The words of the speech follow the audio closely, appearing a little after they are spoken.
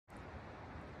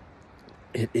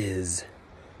It is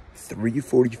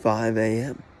 3:45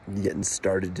 a.m. Getting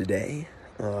started today.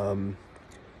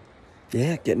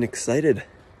 Yeah, getting excited.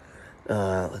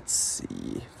 Let's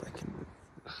see if I can.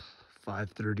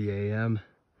 5:30 a.m.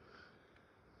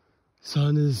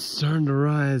 Sun is starting to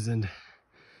rise, and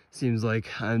seems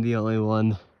like I'm the only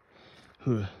one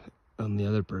who, the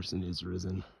other person who's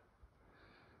risen.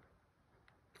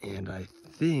 And I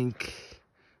think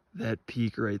that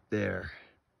peak right there,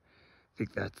 I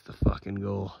think that's the fucking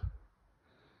goal.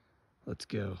 Let's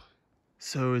go.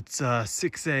 So it's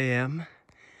 6 a.m.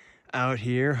 out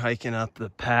here hiking up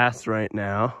the pass right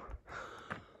now.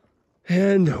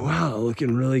 And wow,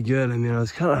 looking really good. I mean, I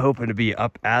was kind of hoping to be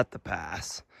up at the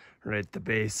pass, right at the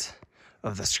base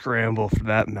of the scramble for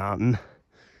that mountain,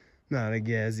 Mount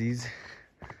Agassiz.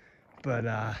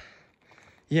 But,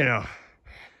 you know,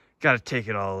 got to take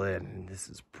it all in. And this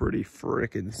is pretty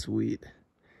freaking sweet.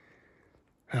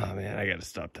 Oh man, I got to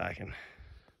stop talking.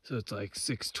 So it's like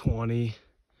 6:20.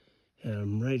 And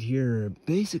I'm right here,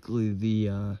 basically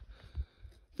the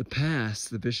pass,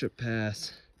 the Bishop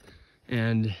Pass,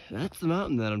 and that's the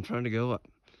mountain that I'm trying to go up.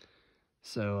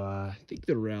 So I think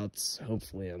the route's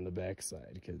hopefully on the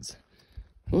backside, because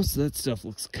most of that stuff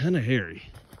looks kind of hairy.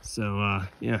 So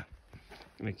yeah,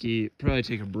 gonna probably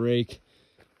take a break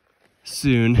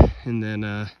soon, and then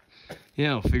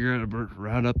yeah, I'll figure out a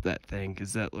route up that thing,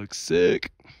 because that looks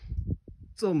sick.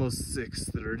 It's almost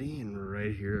 6:30 and we're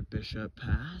right here at Bishop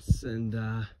Pass,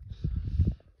 and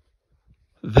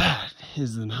that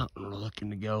is the mountain we're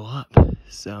looking to go up.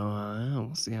 So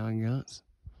we'll see how it goes.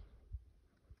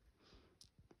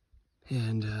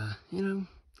 And you know,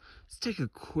 let's take a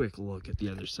quick look at the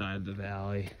other side of the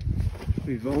valley.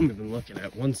 We've only been looking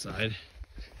at one side,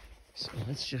 so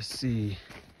let's just see.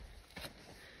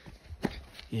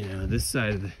 You know, this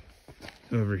side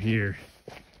over here,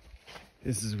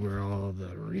 this is where all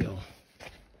the real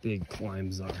big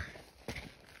climbs are.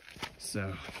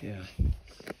 So yeah,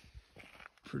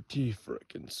 pretty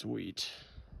freaking sweet.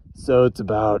 So it's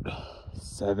about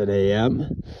 7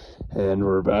 a.m. and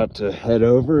we're about to head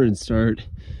over and start,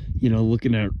 you know,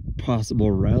 looking at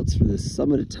possible routes for this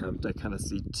summit attempt. I kind of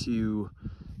see two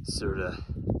sort of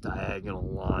diagonal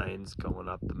lines going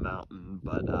up the mountain,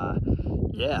 but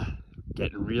yeah,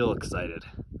 getting real excited.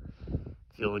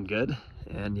 Feeling good,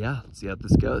 and yeah, let's see how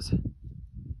this goes. This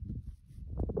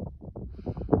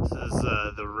is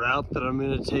the route that I'm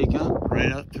gonna take up,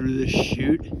 right up through this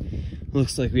chute.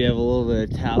 Looks like we have a little bit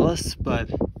of talus, but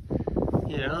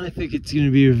you know, I think it's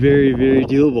gonna be very, very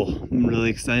doable. I'm really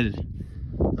excited.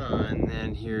 And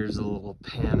then here's a little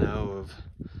pano of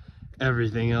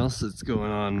everything else that's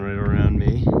going on right around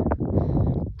me.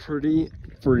 Pretty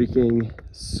freaking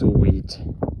sweet.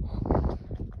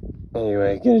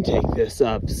 Anyway, gonna take this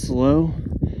up slow,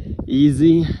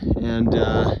 easy, and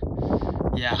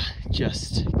yeah,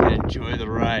 just gonna enjoy the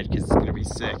ride because it's gonna be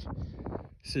sick.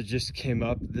 So just came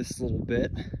up this little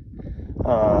bit,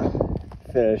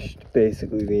 finished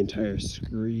basically the entire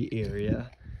scree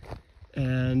area,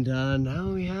 and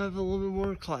now we have a little bit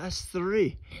more class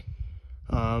 3.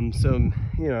 So,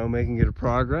 you know, making good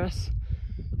progress,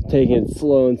 taking it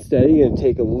slow and steady. Gonna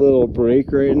take a little break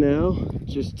right now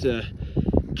just to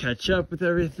catch up with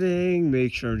everything,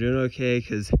 make sure I'm doing okay,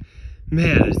 because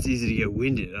man, it's easy to get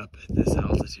winded up at this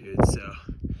altitude, so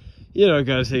you know,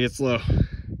 gotta take it slow.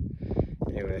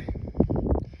 Anyway,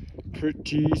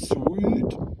 pretty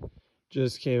sweet.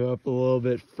 Just came up a little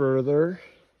bit further,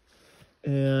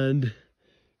 and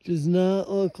does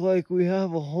not look like we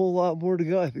have a whole lot more to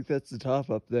go. I think that's the top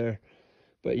up there,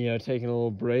 but you know, taking a little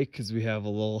break because we have a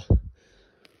little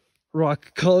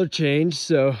rock color change,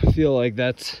 so I feel like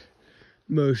that's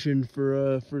motion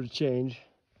for a change.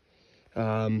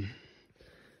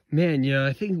 Man, you know,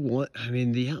 I think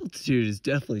the altitude is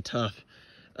definitely tough.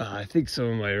 I think some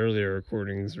of my earlier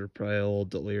recordings were probably a little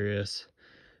delirious.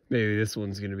 Maybe this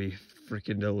one's gonna be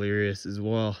freaking delirious as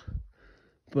well.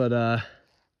 But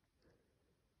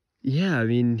yeah, I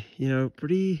mean, you know,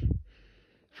 pretty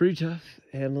tough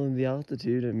handling the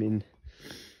altitude. I mean,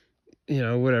 you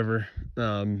know, whatever.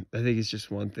 I think it's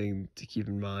just one thing to keep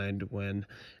in mind when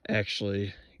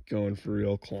actually going for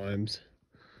real climbs.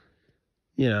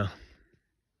 You know,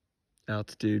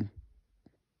 altitude,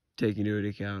 taking into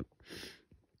account.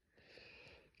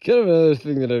 Kind of another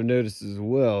thing that I've noticed as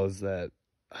well is that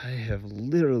I have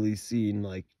literally seen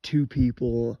like 2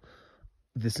 people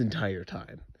this entire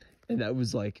time. And that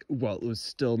was like, well, it was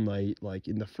still night, like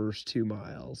in the first 2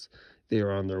 miles. They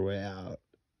were on their way out.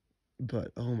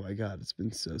 But oh my god, it's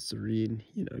been so serene,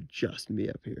 you know, just me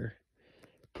up here.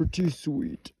 Pretty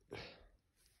sweet.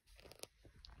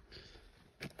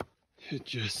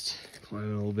 Just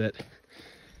climbing a little bit.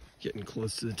 Getting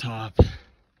close to the top.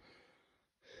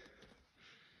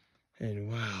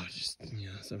 And wow, just, you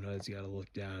know, sometimes you gotta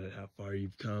look down at how far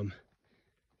you've come.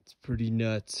 It's pretty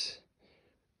nuts.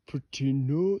 Pretty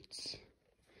nuts.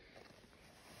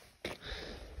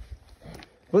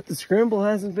 But the scramble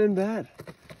hasn't been bad.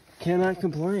 Cannot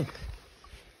complain.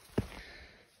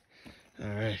 All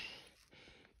right,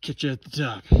 catch you at the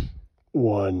top.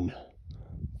 One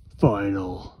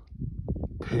final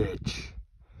pitch.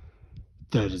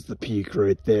 That is the peak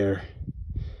right there.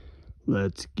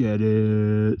 Let's get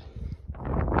it.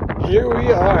 Here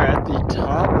we are at the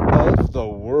top of the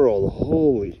world.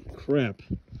 Holy crap.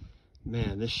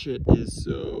 Man, this shit is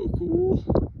so cool.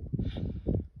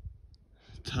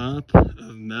 Top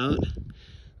of Mount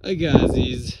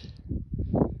Agassiz.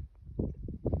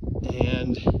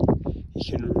 And you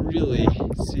can really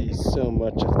see so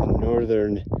much of the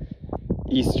northern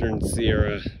eastern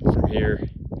Sierra from here.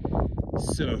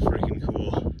 So freaking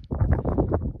cool.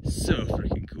 So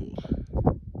freaking cool.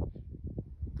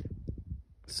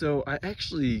 So I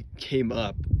actually came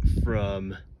up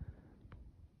from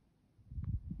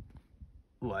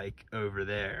like over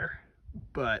there,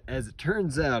 but as it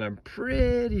turns out, I'm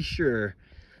pretty sure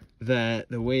that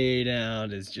the way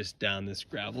down is just down this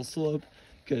gravel slope,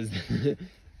 because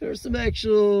there's some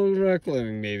actual rock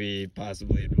climbing maybe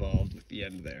possibly involved with the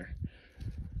end there.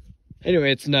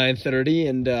 Anyway, it's 9:30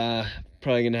 and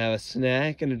probably gonna have a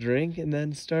snack and a drink and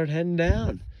then start heading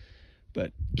down.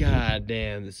 But god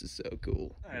damn, this is so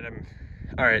cool.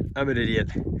 All right, I'm an idiot.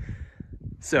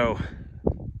 So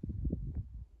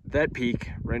that peak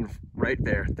right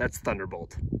there, that's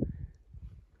Thunderbolt.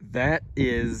 That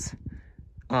is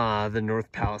the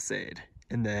North Palisade.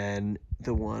 And then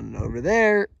the one over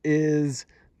there is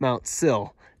Mount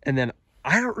Sill. And then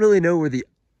I don't really know where the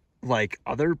like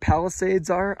other Palisades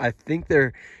are. I think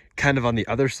they're kind of on the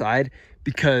other side,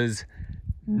 because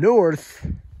north,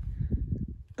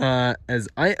 as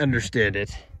I understand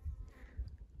it,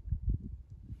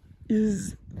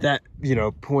 is that, you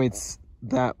know, points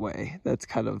that way. That's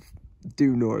kind of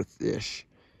due north-ish.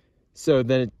 So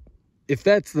then if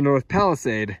that's the North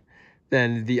Palisade,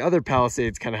 then the other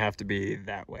Palisades kind of have to be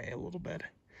that way a little bit.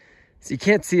 So you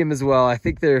can't see them as well. I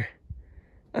think they're,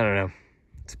 I don't know,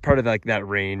 it's part of like that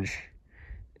range,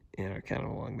 you know, kind of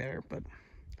along there, but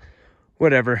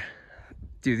whatever.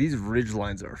 Dude, these ridge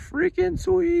lines are freaking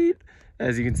sweet.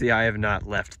 As you can see, I have not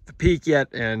left the peak yet,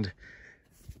 and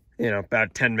you know,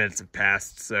 about 10 minutes have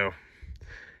passed, so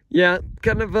yeah,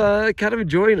 kind of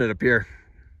enjoying it up here.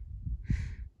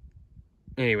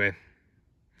 Anyway,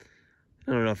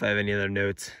 I don't know if I have any other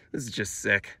notes. This is just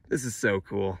sick. This is so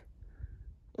cool.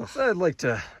 Ugh. I'd like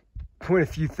to point a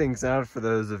few things out for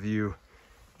those of you,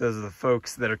 those are the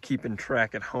folks that are keeping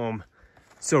track at home.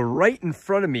 So right in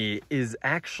front of me is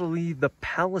actually the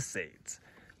Palisades.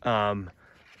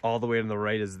 All the way on the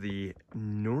right is the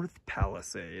North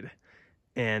Palisade.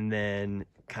 And then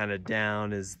kind of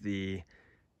down is the,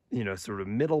 you know, sort of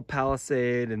middle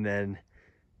Palisade. And then,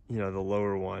 you know, the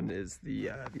lower one is the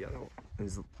other one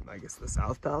is, I guess, the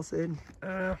South Palisade.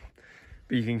 But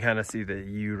you can kind of see the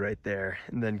U right there.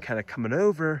 And then kind of coming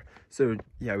over. So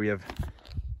yeah, we have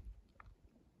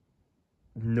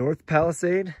North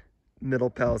Palisade,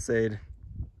 Middle Palisade,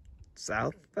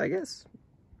 South, I guess.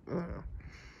 I don't know.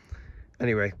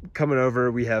 Anyway, coming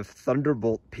over, we have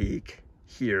Thunderbolt Peak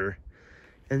here.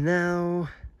 And now,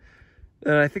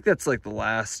 I think that's like the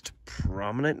last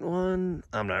prominent one.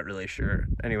 I'm not really sure.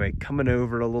 Anyway, coming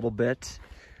over a little bit.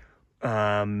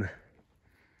 Mount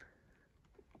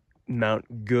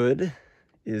Good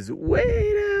is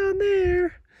way down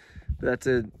there. That's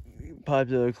a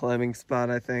popular climbing spot,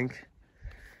 I think.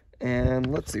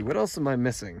 And let's see, what else am I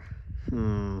missing?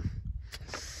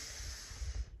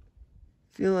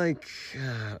 Feel like,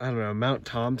 I don't know, Mount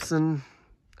Thompson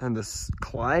and the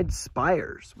Clyde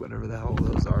Spires, whatever the hell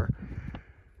those are.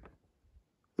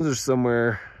 Those are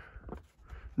somewhere,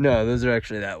 no, those are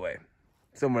actually that way.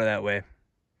 Somewhere that way.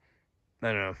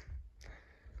 I don't know.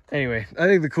 Anyway, I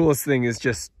think the coolest thing is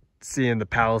just seeing the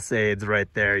Palisades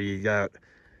right there. You got,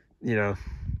 you know,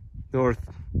 north,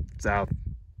 south,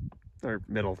 or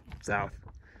middle, south,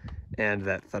 and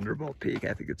that Thunderbolt Peak.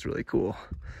 I think it's really cool.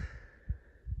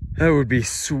 That would be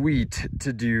sweet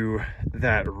to do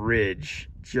that ridge.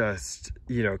 Just,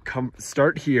 you know,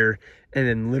 start here and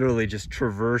then literally just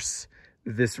traverse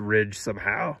this ridge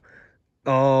somehow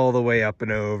all the way up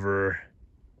and over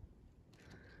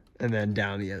and then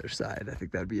down the other side. I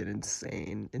think that'd be an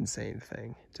insane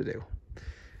thing to do.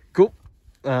 Cool.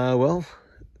 Well,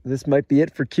 this might be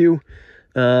it for Q.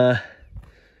 Now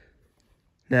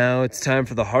it's time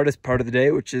for the hardest part of the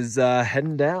day, which is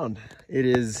heading down. It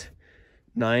is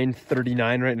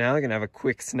 9:39 right now. I'm gonna have a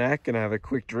quick snack, gonna have a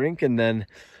quick drink, and then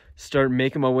start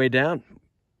making my way down.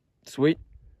 Sweet.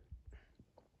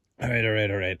 All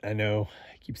right. I know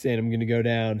I keep saying I'm gonna go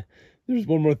down. There's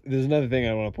another thing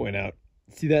I want to point out.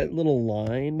 See that little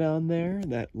line down there?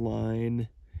 That line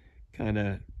kind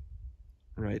of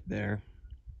right there.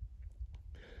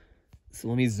 So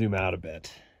let me zoom out a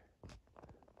bit.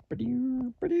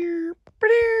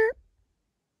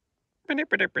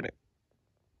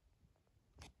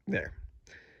 There.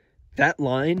 That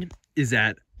line is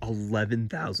at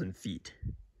 11,000 feet.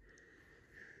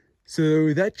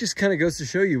 So that just kind of goes to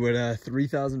show you what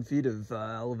 3,000 feet of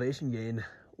elevation gain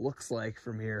looks like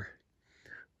from here.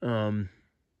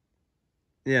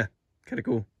 Yeah, kind of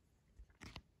cool.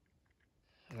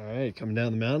 All right, coming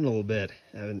down the mountain a little bit.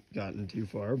 Haven't gotten too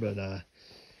far, but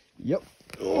yep.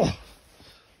 Oh.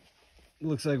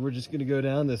 Looks like we're just gonna go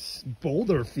down this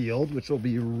boulder field, which will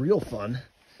be real fun.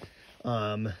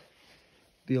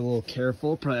 Be a little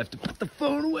careful. Probably have to put the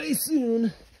phone away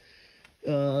soon.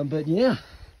 But yeah,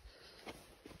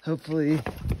 hopefully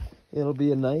it'll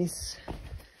be a nice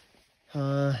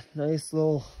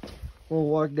little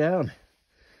walk down.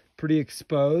 Pretty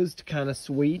exposed, kind of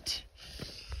sweet.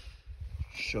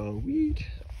 Sweet.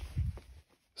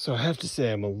 So I have to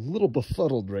say I'm a little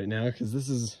befuddled right now because this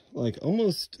is like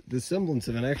almost the semblance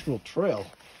of an actual trail,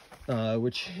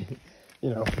 which, you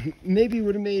know, maybe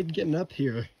would have made getting up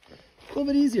here a little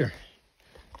bit easier.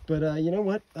 But you know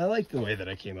what? I like the way that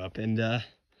I came up, and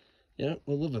you know,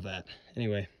 we'll live with that.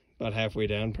 Anyway, about halfway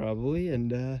down probably,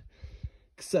 and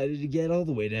excited to get all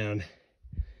the way down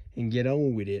and get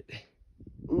on with it.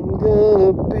 I'm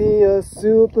gonna be a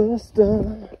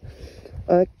superstar.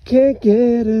 I can't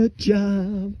get a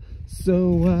job,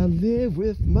 so I live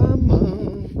with my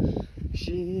mom.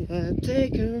 I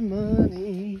take her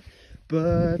money,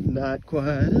 but not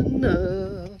quite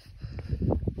enough.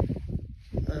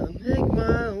 I make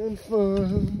my own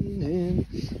fun in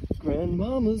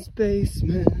grandmama's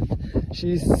basement.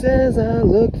 She says I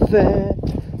look fat,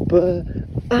 but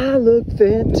I look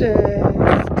fantastic.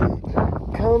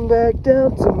 Come back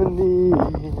down to my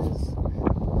knees.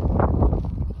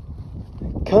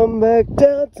 Come back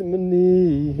down to my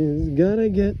knees. Gotta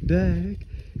get back.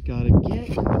 Gotta get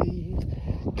me.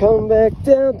 Come back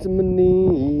down to my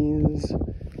knees.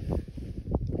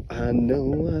 I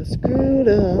know I screwed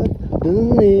up the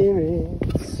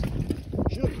lyrics.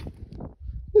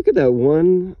 Look at that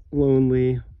one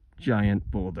lonely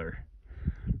giant boulder.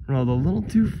 Rolled a little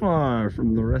too far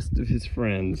from the rest of his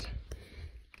friends.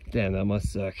 Damn, that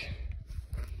must suck.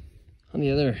 On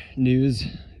the other news,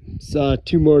 saw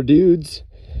two more dudes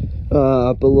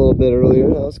up a little bit earlier.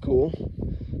 That was cool.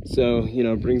 So, you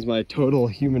know, brings my total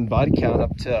human body count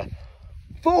up to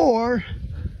 4,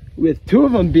 with 2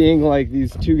 of them being like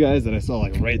these 2 guys that I saw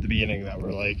like right at the beginning that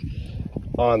were like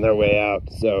on their way out.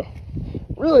 So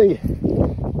really,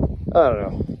 I don't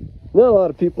know, not a lot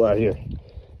of people out here.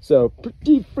 So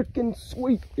pretty freaking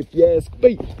sweet if you ask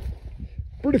me.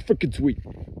 Pretty freaking sweet.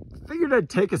 Figured I'd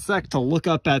take a sec to look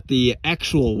up at the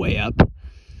actual way up,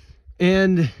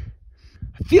 and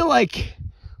I feel like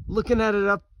looking at it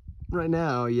up right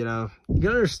now, you know, you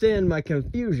can understand my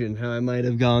confusion, how I might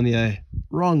have gone the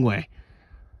wrong way.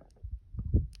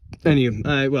 Anyway,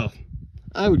 I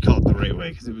would call it the right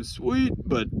way because it was sweet,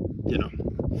 but you know,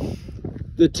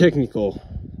 the technical,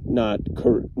 not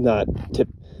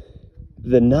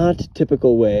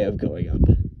typical way of going up.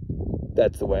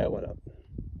 That's the way I went up.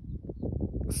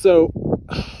 So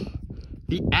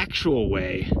the actual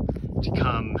way to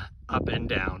come up and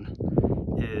down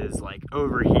is like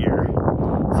over here.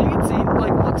 So you can see,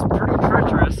 like, looks pretty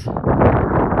treacherous.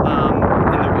 And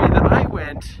the way that I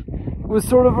went was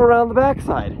sort of around the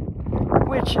backside,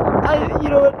 which you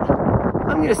know what?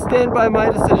 I'm gonna stand by my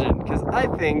decision because I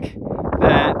think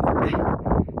that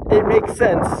it makes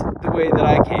sense the way that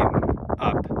I came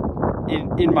up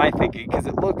in my thinking, because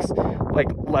it looks like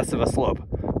less of a slope.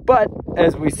 But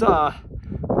as we saw,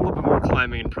 a little bit more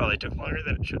climbing and probably took longer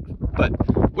than it should. But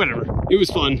whatever, it was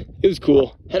fun, it was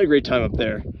cool, had a great time up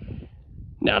there.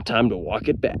 Now time to walk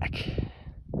it back.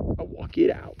 I'll walk it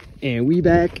out. And we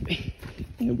back,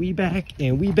 and we back,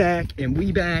 and we back, and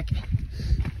we back.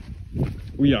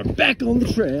 We are back on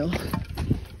the trail,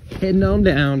 heading on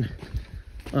down.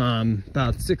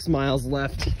 About 6 miles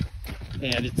left,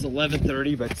 and it's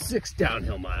 11:30, but 6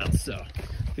 downhill miles. So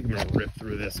I think I'm gonna rip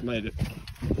through this. Might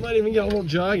even get a little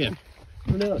jogging.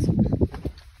 Who knows?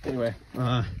 Anyway,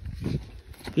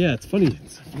 yeah, it's funny. I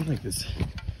feel like this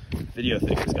video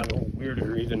thing has gotten a little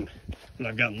weirder even when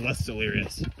I've gotten less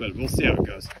delirious, but we'll see how it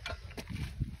goes.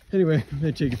 Anyway, I'm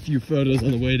gonna take a few photos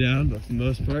on the way down, but for the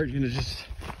most part, I'm gonna just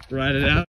ride it out.